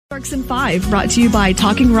Sparks and 5, brought to you by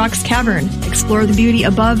Talking Rocks Cavern. Explore the beauty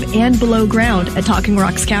above and below ground at Talking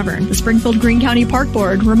Rocks Cavern. The Springfield Greene County Park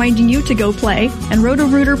Board reminding you to go play. And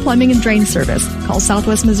Roto-Rooter Plumbing and Drain Service. Call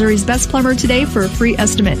Southwest Missouri's best plumber today for a free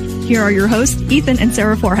estimate. Here are your hosts, Ethan and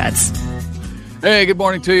Sarah Forhetz. Hey, good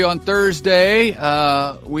morning to you on Thursday.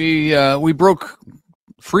 We broke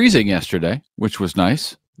freezing yesterday, which was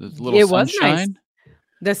nice. It was nice.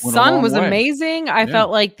 The sun was amazing. I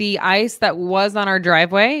felt like the ice that was on our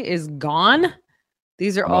driveway is gone.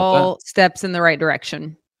 These are all steps in the right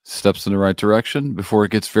direction. Steps in the right direction before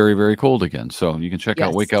it gets very, very cold again. So you can check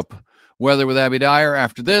out Wake Up Weather with Abby Dyer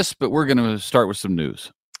after this, but we're going to start with some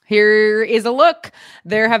news. Here is a look.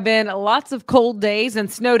 There have been lots of cold days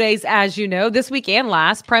and snow days, as you know, this week and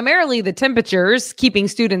last. Primarily the temperatures keeping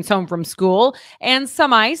students home from school and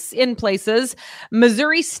some ice in places.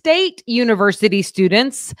 Missouri State University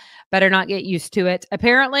students better not get used to it.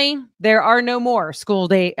 Apparently, there are no more snow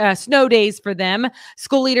days for them.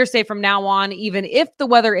 School leaders say from now on, even if the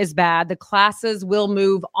weather is bad, the classes will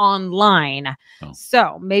move online. Oh.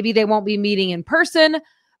 So maybe they won't be meeting in person,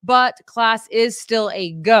 but class is still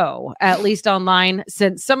a go, at least online,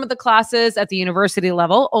 since some of the classes at the university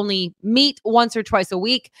level only meet once or twice a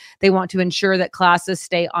week. They want to ensure that classes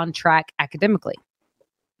stay on track academically.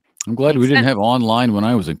 I'm glad we didn't have online when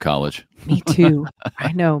I was in college. Me too.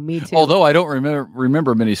 I know, me too. Although I don't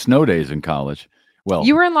remember many snow days in college. Well,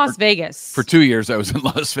 you were in Las Vegas. For 2 years, I was in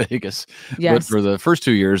Las Vegas. Yes. But for the first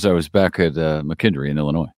 2 years, I was back at McKendree in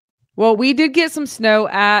Illinois. Well, we did get some snow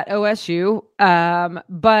at OSU,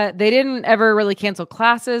 but they didn't ever really cancel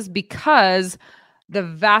classes because the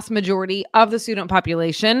vast majority of the student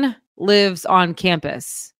population lives on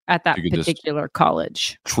campus at that particular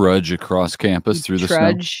college. Trudge across campus through the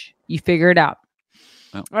snow. You figure it out.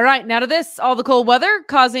 Oh. All right, now to this, all the cold weather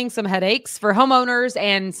causing some headaches for homeowners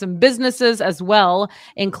and some businesses as well,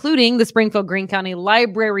 including the Springfield Greene County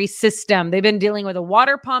Library System. They've been dealing with a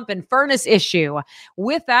water pump and furnace issue.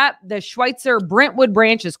 With that, the Schweitzer Brentwood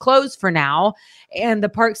branch is closed for now, and the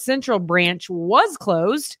Park Central branch was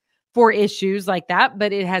closed for issues like that,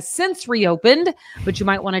 but it has since reopened. But you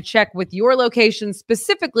might want to check with your location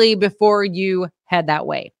specifically before you head that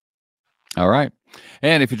way. All right.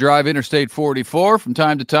 And if you drive Interstate 44 from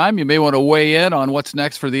time to time, you may want to weigh in on what's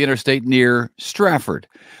next for the interstate near Stratford.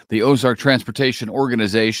 The Ozark Transportation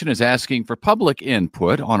Organization is asking for public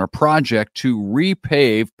input on a project to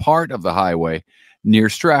repave part of the highway near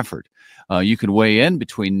Stratford. You can weigh in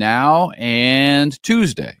between now and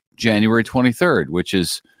Tuesday, January 23rd, which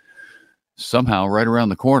is somehow right around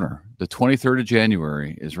the corner. The 23rd of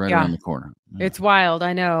January is right around the corner. It's wild,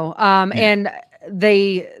 I know. And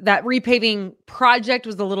that repaving project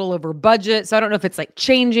was a little over budget. So I don't know if it's like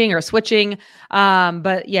changing or switching.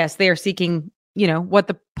 But yes, they are seeking, what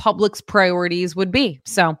the public's priorities would be.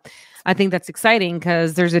 So I think that's exciting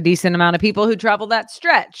because there's a decent amount of people who travel that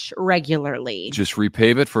stretch regularly. Just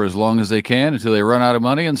repave it for as long as they can until they run out of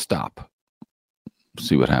money and stop.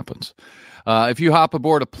 See what happens. If you hop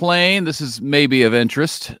aboard a plane, this is maybe of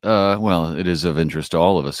interest. Well, it is of interest to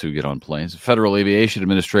all of us who get on planes. The Federal Aviation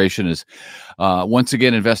Administration is once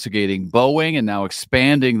again investigating Boeing and now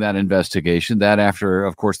expanding that investigation. That after,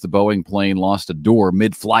 of course, the Boeing plane lost a door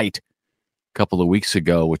mid-flight a couple of weeks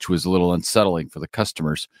ago, which was a little unsettling for the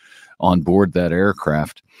customers on board that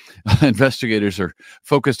aircraft. Investigators are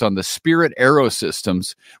focused on the Spirit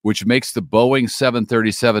Aerosystems, which makes the Boeing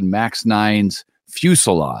 737 MAX 9's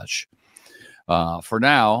fuselage. For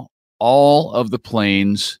now, all of the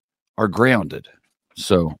planes are grounded.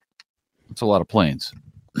 So it's a lot of planes.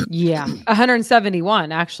 Yeah,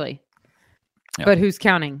 171, actually. Yeah. But who's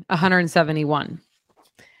counting? 171.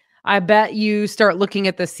 I bet you start looking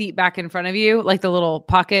at the seat back in front of you, like the little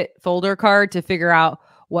pocket folder card, to figure out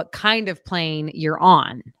what kind of plane you're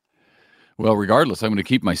on. Well, regardless, I'm going to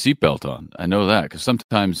keep my seatbelt on. I know that because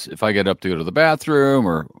sometimes if I get up to go to the bathroom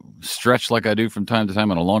or stretch like I do from time to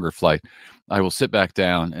time on a longer flight, I will sit back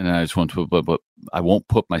down and I just want to, but I won't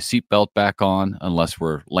put my seatbelt back on unless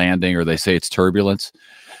we're landing or they say it's turbulence.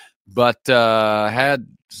 But had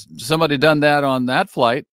somebody done that on that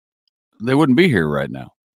flight, they wouldn't be here right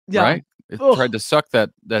now. Yeah. Right? It tried to suck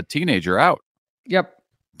that teenager out. Yep.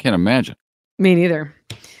 Can't imagine. Me neither.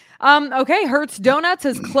 Okay, Hertz Donuts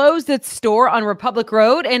has closed its store on Republic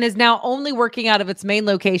Road and is now only working out of its main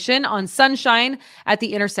location on Sunshine at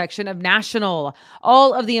the intersection of National.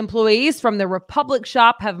 All of the employees from the Republic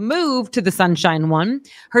shop have moved to the Sunshine one.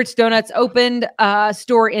 Hertz Donuts opened a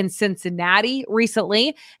store in Cincinnati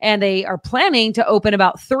recently, and they are planning to open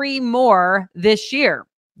about 3 more this year.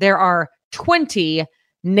 There are 20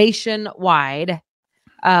 nationwide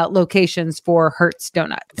locations for Hertz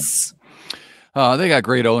Donuts. They got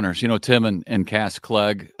great owners. Tim and Cass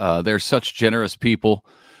Clegg. They're such generous people.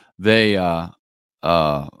 They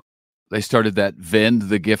started that Vend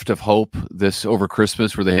the Gift of Hope this over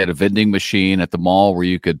Christmas, where they had a vending machine at the mall where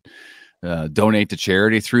you could donate to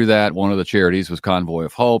charity through that. One of the charities was Convoy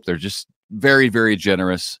of Hope. They're just very, very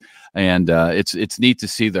generous, and it's neat to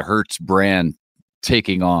see the Hertz brand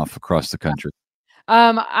taking off across the country.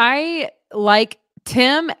 I like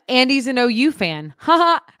Tim, and he's an OU fan.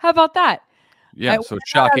 Haha, how about that? Yeah, so it's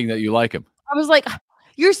shocking that you like him. I was like,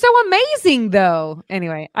 you're so amazing, though.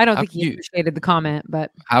 Anyway, I don't think he appreciated the comment,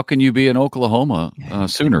 but how can you be an Oklahoma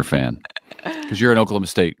Sooner fan? Because you're an Oklahoma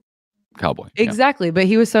State Cowboy. Exactly, yeah. But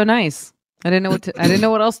he was so nice. I didn't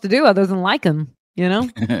know what else to do other than like him.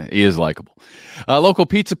 He is likable. A local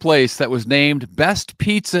pizza place that was named Best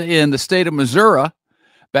Pizza in the state of Missouri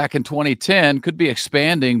back in 2010 could be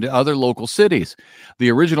expanding to other local cities.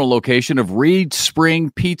 The original location of Reed Spring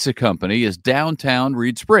Pizza Company is downtown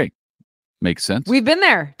Reed Spring. Makes sense. We've been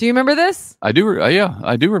there. Do you remember this? I do. Yeah,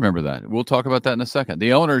 I do remember that. We'll talk about that in a second.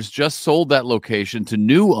 The owners just sold that location to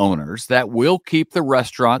new owners that will keep the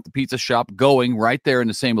restaurant, the pizza shop, going right there in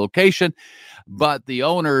the same location. But the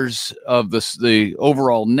owners of the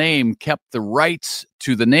overall name kept the rights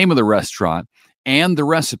to the name of the restaurant and the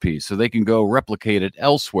recipes, so they can go replicate it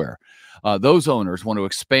elsewhere. Those owners want to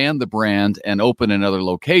expand the brand and open in other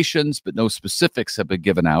locations, but no specifics have been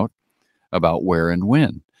given out about where and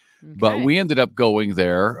when. Okay. But we ended up going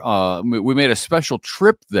there. We made a special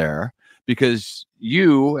trip there because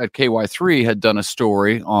you at KY3 had done a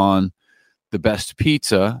story on the best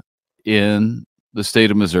pizza in the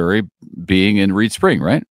state of Missouri being in Reed Spring,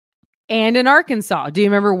 right? And in Arkansas. Do you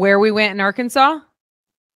remember where we went in Arkansas?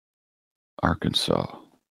 Arkansas.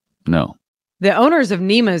 No. The owners of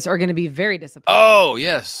Neema's are going to be very disappointed. Oh,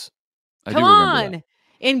 yes. Come on.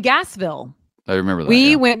 In Gassville. I remember that.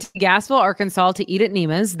 We went to Gassville, Arkansas to eat at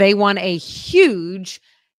Neema's. They won a huge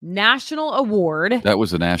national award. That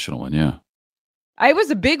was a national one, yeah. It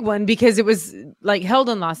was a big one because it was like held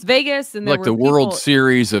in Las Vegas. And like the World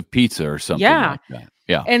Series of Pizza or something like that.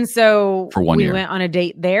 Yeah. And so for 1 year. We went on a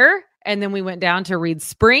date there, and then we went down to Reed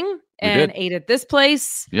Spring and ate at this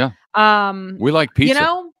place. Yeah. We like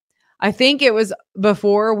pizza. I think it was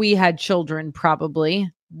before we had children,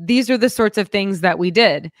 probably. These are the sorts of things that we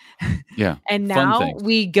did. Yeah. And now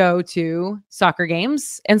we go to soccer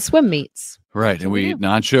games and swim meets. Right. And we eat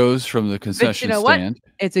nachos from the concession stand. What?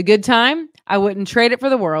 It's a good time. I wouldn't trade it for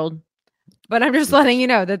the world. But I'm just letting you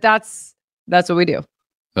know that's what we do.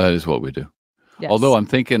 That is what we do. Yes. Although I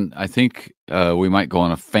think we might go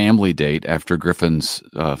on a family date after Griffin's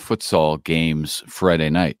futsal games Friday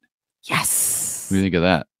night. Yes. What do you think of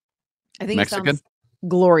that? I think Mexican? It sounds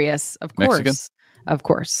glorious. Of course. Mexican? Of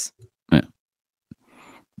course. Yeah.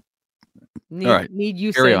 All right. Need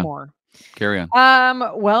you say more. Carry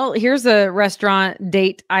on. Well, here's a restaurant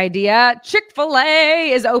date idea.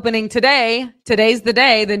 Chick-fil-A is opening today. Today's the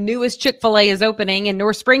day. The newest Chick-fil-A is opening in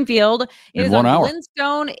North Springfield. It is on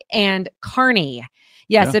Flintstone and Kearney.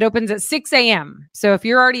 Yes, It opens at 6 a.m. So if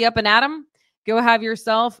you're already up and at 'em, go have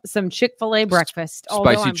yourself some Chick-fil-A breakfast.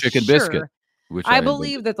 Spicy chicken biscuit. Which I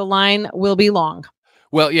believe that the line will be long.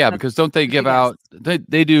 Well, yeah, because don't they give out,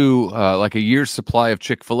 they do like a year's supply of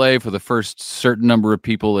Chick-fil-A for the first certain number of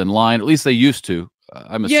people in line. At least they used to.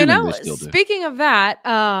 I'm assuming they still do. Speaking of that,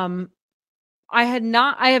 I have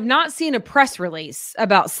not seen a press release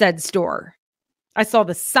about said store. I saw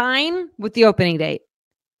the sign with the opening date.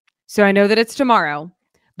 So I know that it's tomorrow,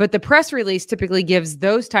 but the press release typically gives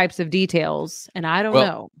those types of details, and I don't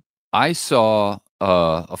know. I saw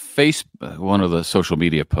one of the social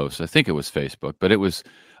media posts. I think it was Facebook, but it was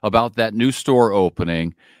about that new store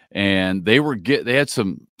opening, and they had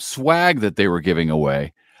some swag that they were giving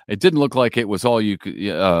away. It didn't look like it was all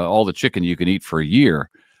the chicken you can eat for a year,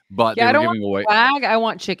 but they were giving away swag. I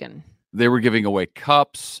want chicken. They were giving away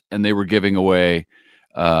cups, and they were giving away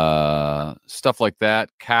stuff like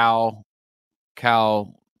that. Cow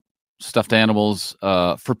stuffed animals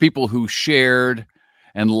for people who shared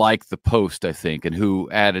and liked the post, I think, and who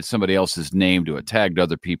added somebody else's name to it, tagged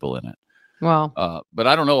other people in it. Wow. But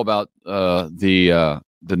I don't know about the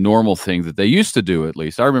normal thing that they used to do, at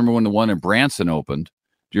least. I remember when the one in Branson opened.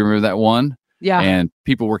 Do you remember that one? Yeah. And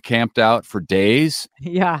people were camped out for days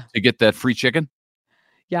to get that free chicken?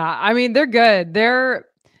 Yeah. I mean, they're good. Their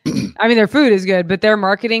food is good, but their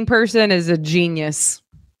marketing person is a genius.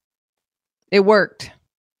 It worked.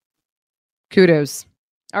 Kudos.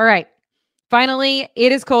 All right. Finally,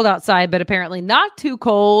 it is cold outside, but apparently not too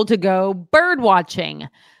cold to go bird watching.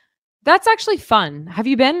 That's actually fun. Have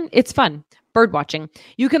you been? It's fun. bird watching.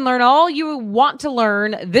 You can learn all you want to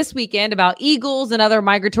learn this weekend about eagles and other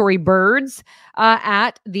migratory birds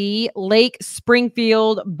at the Lake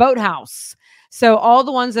Springfield Boathouse. So all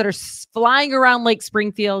the ones that are flying around Lake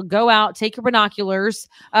Springfield, go out, take your binoculars.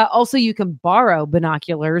 Also, you can borrow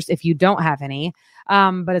binoculars if you don't have any.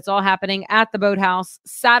 But it's all happening at the Boathouse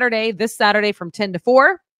this Saturday from 10 to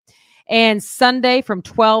 4 and Sunday from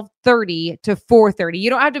 12:30 to 4:30. You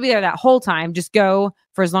don't have to be there that whole time. Just go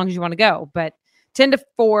for as long as you want to go. But 10 to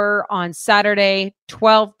 4 on Saturday,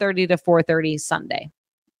 12:30 to 4:30 Sunday.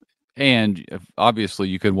 And obviously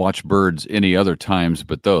you can watch birds any other times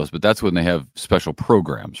but those, but that's when they have special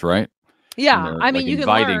programs, right? Yeah. I mean, like you can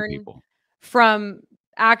inviting learn people from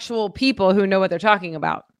actual people who know what they're talking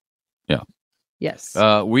about. Yeah. Yes.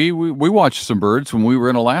 We watched some birds when we were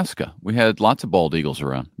in Alaska. We had lots of bald eagles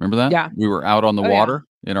around. Remember that? Yeah. We were out on the water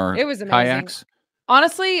in our It was amazing. kayaks.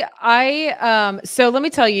 Honestly, so let me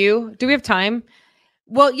tell you, do we have time?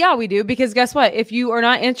 Well, yeah, we do, because guess what? If you are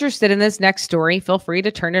not interested in this next story, feel free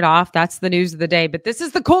to turn it off. That's the news of the day. But this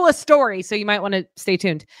is the coolest story, so you might want to stay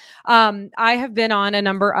tuned. I have been on a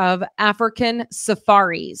number of African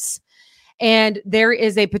safaris, and there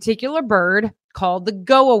is a particular bird called the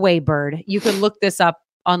go-away bird. You can look this up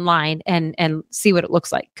online and see what it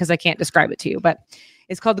looks like, because I can't describe it to you. But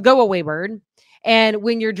it's called the go-away bird. And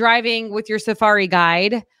when you're driving with your safari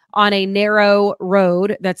guide on a narrow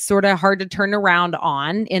road that's sort of hard to turn around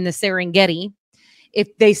on in the Serengeti,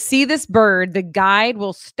 if they see this bird, the guide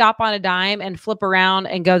will stop on a dime and flip around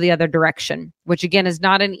and go the other direction, which again is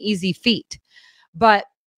not an easy feat. But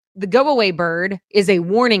the go-away bird is a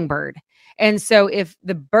warning bird. And so if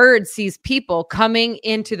the bird sees people coming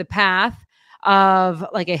into the path of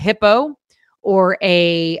like a hippo or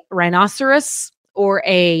a rhinoceros or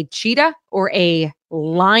a cheetah or a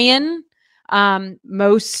lion,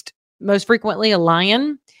 most frequently a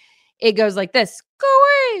lion, it goes like this: go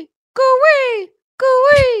away, go away, go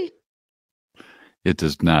away. It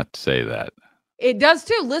does not say that. It does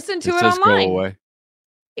too. Listen to it says online. Go away.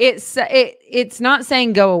 It's not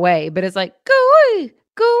saying go away, but it's like go away,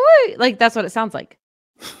 go away. Like that's what it sounds like.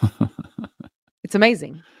 It's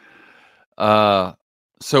amazing. So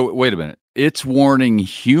wait a minute. It's warning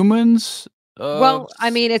humans. Well, I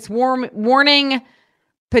mean, it's warning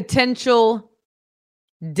potential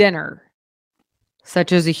dinner,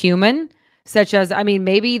 such as a human, such as, I mean,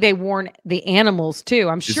 maybe they warn the animals too.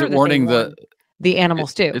 I'm sure that warning they warn the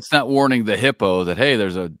animals too. It's not warning the hippo that, hey,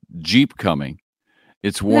 there's a Jeep coming.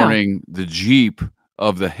 It's warning the Jeep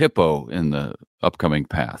of the hippo in the upcoming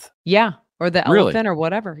path. Yeah. Or the elephant or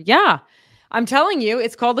whatever. Yeah. I'm telling you,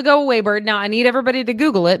 it's called the go-away bird. Now, I need everybody to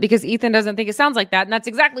Google it because Ethan doesn't think it sounds like that. And that's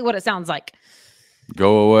exactly what it sounds like.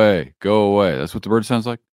 Go away. Go away. That's what the bird sounds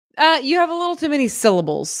like? You have a little too many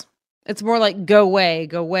syllables. It's more like go away,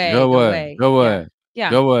 go away, go away, go away. Yeah.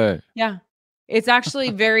 Go away. Yeah. It's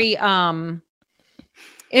actually very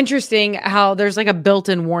interesting how there's like a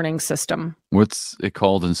built-in warning system. What's it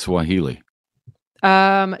called in Swahili?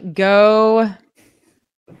 Go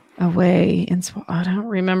away. I don't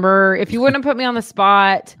remember. If you wouldn't have put me on the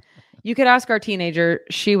spot, you could ask our teenager.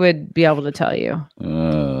 She would be able to tell you.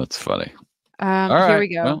 That's funny. Here we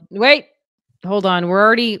go. Well, wait, hold on. We're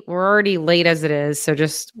already late as it is. So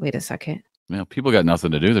just wait a second. Yeah, people got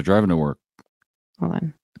nothing to do. They're driving to work. Hold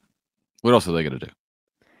on. What else are they going to do?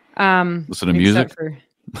 Listen to music?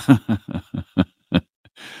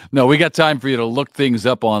 No, we got time for you to look things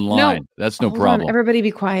up online. No, that's no problem. Everybody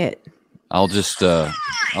be quiet. I'll just go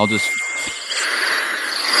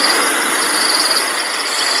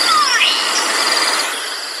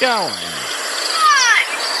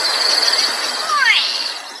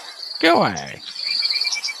away.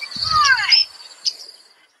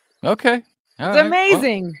 Okay. It's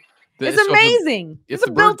amazing. Well, it's amazing. It's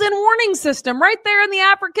a built-in warning system right there in the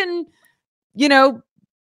African,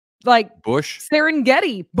 like bush,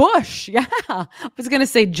 Serengeti bush. Yeah. I was going to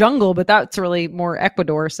say jungle, but that's really more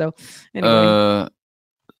Ecuador. So anyway.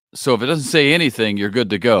 So if it doesn't say anything, you're good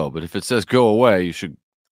to go. But if it says go away, you should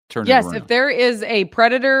turn it around. Yes, if there is a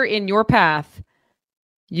predator in your path,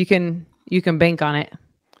 you can bank on it.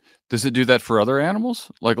 Does it do that for other animals?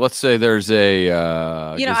 Like, let's say there's a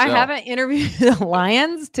gazelle. I haven't interviewed the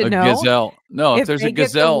lions to know gazelle. No, if there's a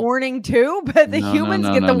gazelle, get the warning too, but the humans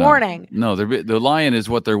get the warning. No, the lion is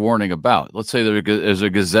what they're warning about. Let's say there's a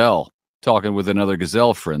gazelle talking with another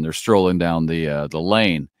gazelle friend. They're strolling down the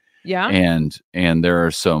lane. Yeah, and there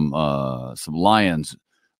are some lions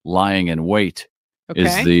lying in wait. Okay.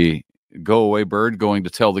 Is the go away bird going to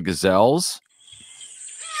tell the gazelles?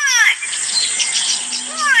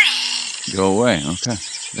 Go away. Okay.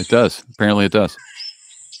 It does. Apparently it does.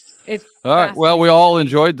 It's All right. Well, we all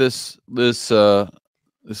enjoyed this lesson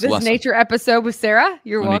nature episode with Sarah.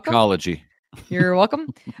 You're on welcome. ecology. You're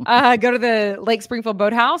welcome. Go to the Lake Springfield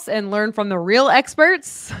Boathouse and learn from the real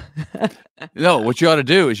experts. No, what you ought to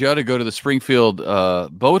do is you ought to go to the Springfield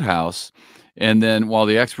Boathouse, and then while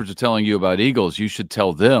the experts are telling you about eagles, you should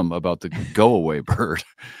tell them about the go-away bird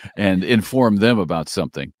and inform them about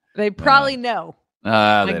something. They probably know.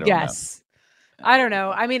 I guess. I don't know.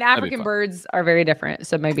 I mean, African birds are very different,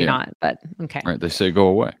 so maybe not, but okay. Right, they say go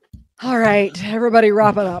away. All right, everybody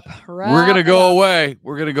wrap it up. We're going to go away.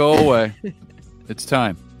 We're going to go away. It's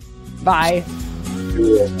time. Bye.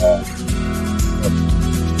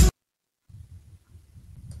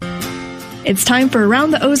 It's time for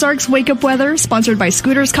Around the Ozarks Wake Up Weather, sponsored by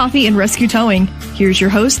Scooters Coffee and Rescue Towing. Here's your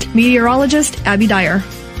host, meteorologist Abby Dyer.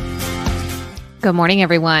 Good morning,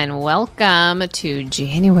 everyone. Welcome to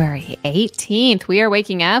January 18th. We are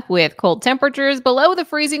waking up with cold temperatures below the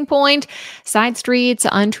freezing point, side streets,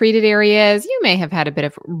 untreated areas. You may have had a bit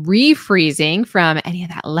of refreezing from any of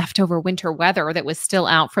that leftover winter weather that was still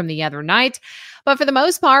out from the other night. But for the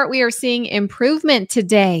most part, we are seeing improvement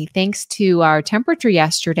today thanks to our temperature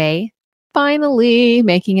yesterday finally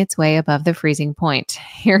making its way above the freezing point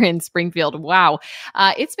here in Springfield. Wow.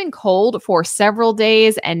 It's been cold for several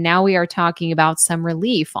days, and now we are talking about some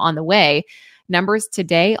relief on the way. Numbers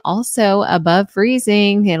today also above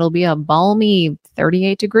freezing. It'll be a balmy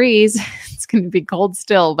 38 degrees. It's going to be cold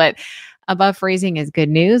still, but above freezing is good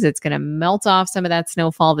news. It's going to melt off some of that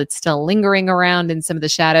snowfall that's still lingering around in some of the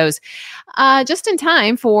shadows, just in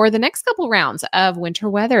time for the next couple rounds of winter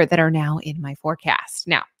weather that are now in my forecast.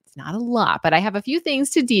 Now, not a lot, but I have a few things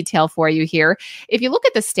to detail for you here. If you look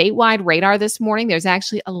at the statewide radar this morning, there's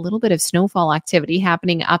actually a little bit of snowfall activity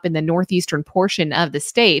happening up in the northeastern portion of the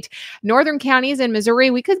state. Northern counties in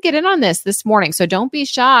Missouri, we could get in on this morning. So don't be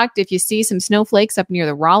shocked if you see some snowflakes up near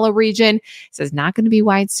the Rolla region. It says not going to be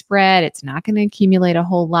widespread. It's not going to accumulate a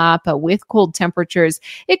whole lot, but with cold temperatures,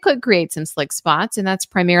 it could create some slick spots. And that's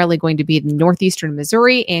primarily going to be in northeastern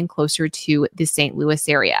Missouri and closer to the St. Louis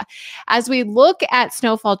area. As we look at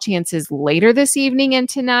snowfall chances later this evening and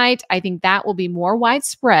tonight, I think that will be more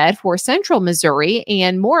widespread for central Missouri,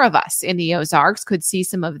 and more of us in the Ozarks could see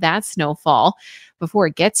some of that snowfall. Before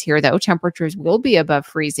it gets here, though, temperatures will be above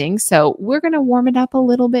freezing, so we're going to warm it up a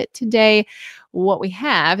little bit today. What we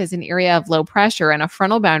have is an area of low pressure and a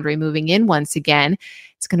frontal boundary moving in once again.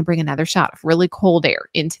 It's going to bring another shot of really cold air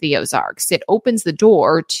into the Ozarks. It opens the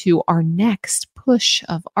door to our next push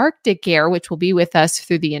of Arctic air, which will be with us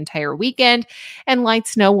through the entire weekend. And light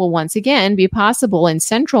snow will once again be possible in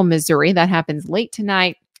central Missouri. That happens late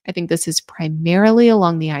tonight. I think this is primarily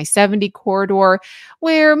along the I-70 corridor,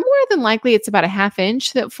 where more than likely it's about a half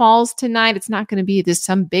inch that falls tonight. It's not going to be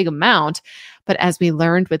some big amount. But as we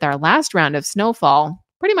learned with our last round of snowfall,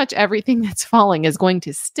 pretty much everything that's falling is going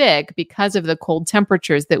to stick because of the cold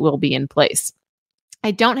temperatures that will be in place. I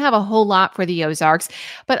don't have a whole lot for the Ozarks,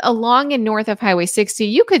 but along and north of Highway 60,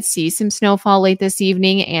 you could see some snowfall late this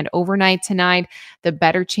evening and overnight tonight. The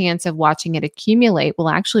better chance of watching it accumulate will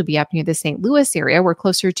actually be up near the St. Louis area, where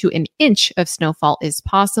closer to an inch of snowfall is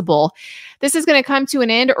possible. This is going to come to an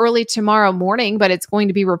end early tomorrow morning, but it's going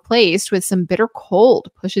to be replaced with some bitter cold.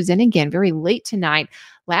 Pushes in again very late tonight,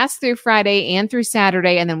 lasts through Friday and through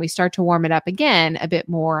Saturday, and then we start to warm it up again a bit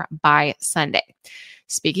more by Sunday.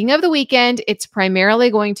 Speaking of the weekend, it's primarily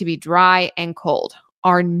going to be dry and cold.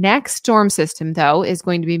 Our next storm system, though, is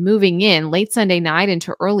going to be moving in late Sunday night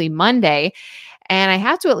into early Monday. And I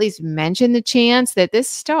have to at least mention the chance that this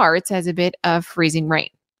starts as a bit of freezing rain.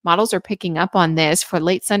 Models are picking up on this for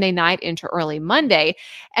late Sunday night into early Monday,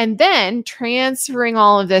 and then transferring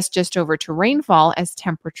all of this just over to rainfall as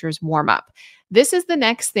temperatures warm up. This is the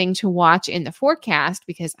next thing to watch in the forecast,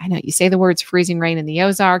 because I know you say the words freezing rain in the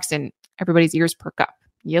Ozarks and everybody's ears perk up.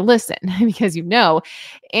 You listen, because you know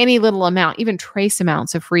any little amount, even trace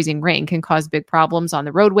amounts of freezing rain can cause big problems on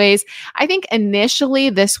the roadways. I think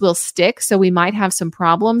initially this will stick, so we might have some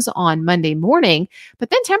problems on Monday morning,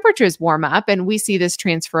 but then temperatures warm up and we see this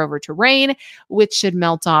transfer over to rain, which should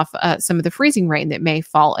melt off some of the freezing rain that may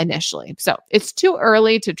fall initially. So it's too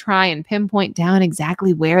early to try and pinpoint down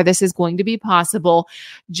exactly where this is going to be possible.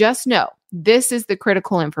 Just know this is the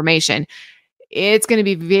critical information. It's going to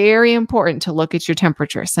be very important to look at your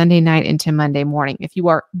temperature Sunday night into Monday morning. If you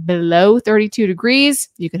are below 32 degrees,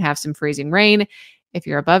 you can have some freezing rain. If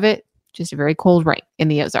you're above it, just a very cold rain in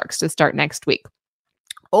the Ozarks to start next week.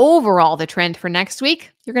 Overall, the trend for next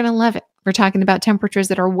week, you're going to love it. We're talking about temperatures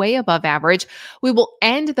that are way above average. We will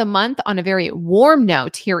end the month on a very warm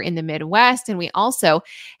note here in the Midwest. And we also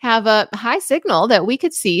have a high signal that we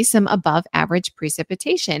could see some above average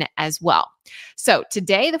precipitation as well. So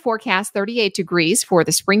today, the forecast 38 degrees for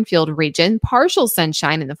the Springfield region, partial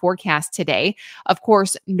sunshine in the forecast today. Of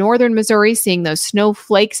course, northern Missouri seeing those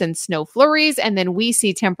snowflakes and snow flurries. And then we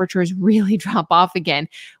see temperatures really drop off again.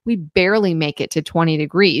 We barely make it to 20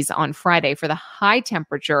 degrees on Friday for the high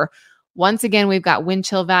temperature. Once again, we've got wind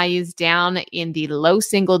chill values down in the low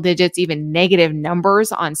single digits, even negative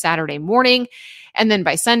numbers on Saturday morning. And then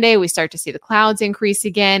by Sunday, we start to see the clouds increase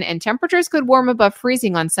again, and temperatures could warm above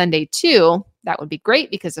freezing on Sunday too. That would be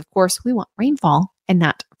great because, of course, we want rainfall and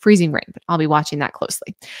not freezing rain, but I'll be watching that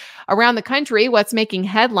closely. Around the country, what's making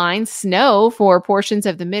headlines? Snow for portions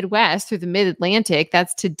of the Midwest through the Mid-Atlantic.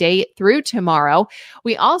 That's today through tomorrow.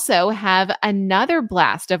 We also have another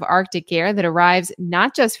blast of Arctic air that arrives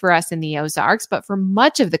not just for us in the Ozarks, but for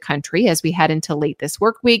much of the country as we head into late this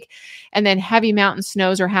work week. And then heavy mountain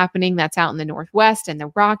snows are happening. That's out in the Northwest and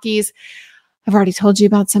the Rockies. I've already told you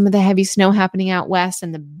about some of the heavy snow happening out west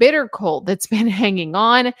and the bitter cold that's been hanging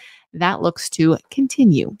on. That looks to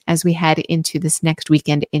continue as we head into this next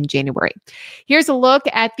weekend in January. Here's a look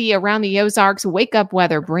at the Around the Ozarks Wake Up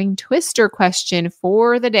Weather Brain Twister question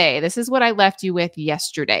for the day. This is what I left you with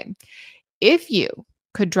yesterday. If you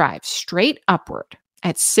could drive straight upward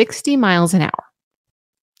at 60 miles an hour,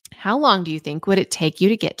 how long do you think would it take you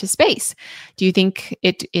to get to space? Do you think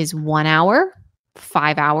it is 1 hour,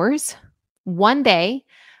 5 hours, 1 day,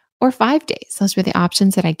 or 5 days? Those were the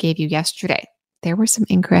options that I gave you yesterday. There were some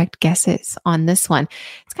incorrect guesses on this one.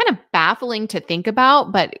 It's kind of baffling to think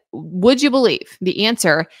about, but would you believe the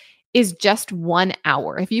answer is just 1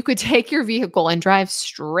 hour? If you could take your vehicle and drive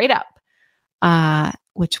straight up,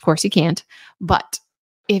 which of course you can't, but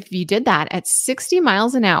if you did that at 60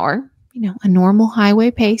 miles an hour, a normal highway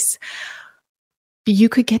pace, you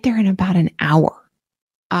could get there in about an hour.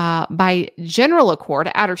 By general accord,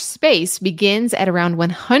 outer space begins at around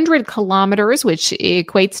 100 kilometers, which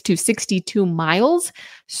equates to 62 miles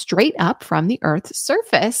straight up from the Earth's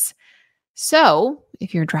surface. So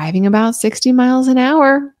if you're driving about 60 miles an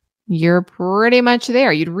hour, you're pretty much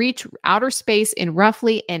there. You'd reach outer space in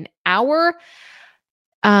roughly an hour,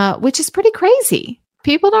 which is pretty crazy.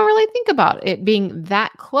 People don't really think about it being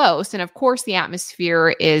that close. And of course, the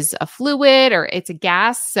atmosphere is a fluid or it's a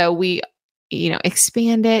gas. So we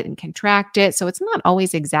expand it and contract it. So it's not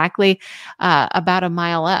always exactly about a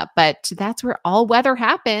mile up, but that's where all weather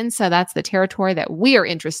happens. So that's the territory that we are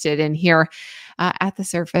interested in here at the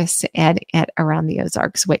surface and at Around the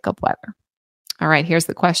Ozarks Wake Up Weather. All right, here's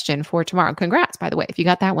the question for tomorrow. Congrats, by the way, if you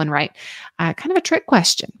got that one right. Kind of a trick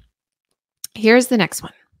question. Here's the next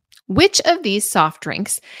one. Which of these soft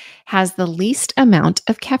drinks has the least amount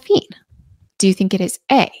of caffeine? Do you think it is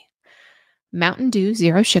A, Mountain Dew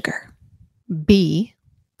Zero Sugar, B,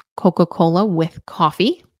 Coca-Cola with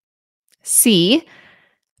coffee, C,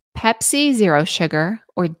 Pepsi Zero Sugar,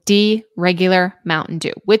 or D, regular Mountain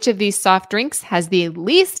Dew? Which of these soft drinks has the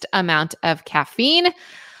least amount of caffeine?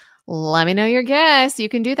 Let me know your guess. You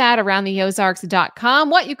can do that around theozarks.com.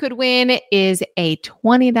 What you could win is a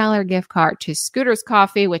 $20 gift card to Scooter's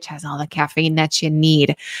Coffee, which has all the caffeine that you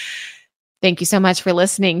need. Thank you so much for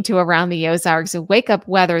listening to Around the Ozarks Wake Up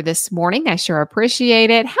Weather this morning. I sure appreciate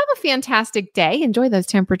it. Have a fantastic day. Enjoy those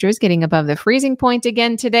temperatures getting above the freezing point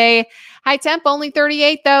again today. High temp, only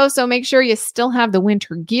 38 though, so make sure you still have the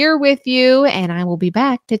winter gear with you. And I will be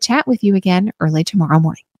back to chat with you again early tomorrow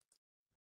morning.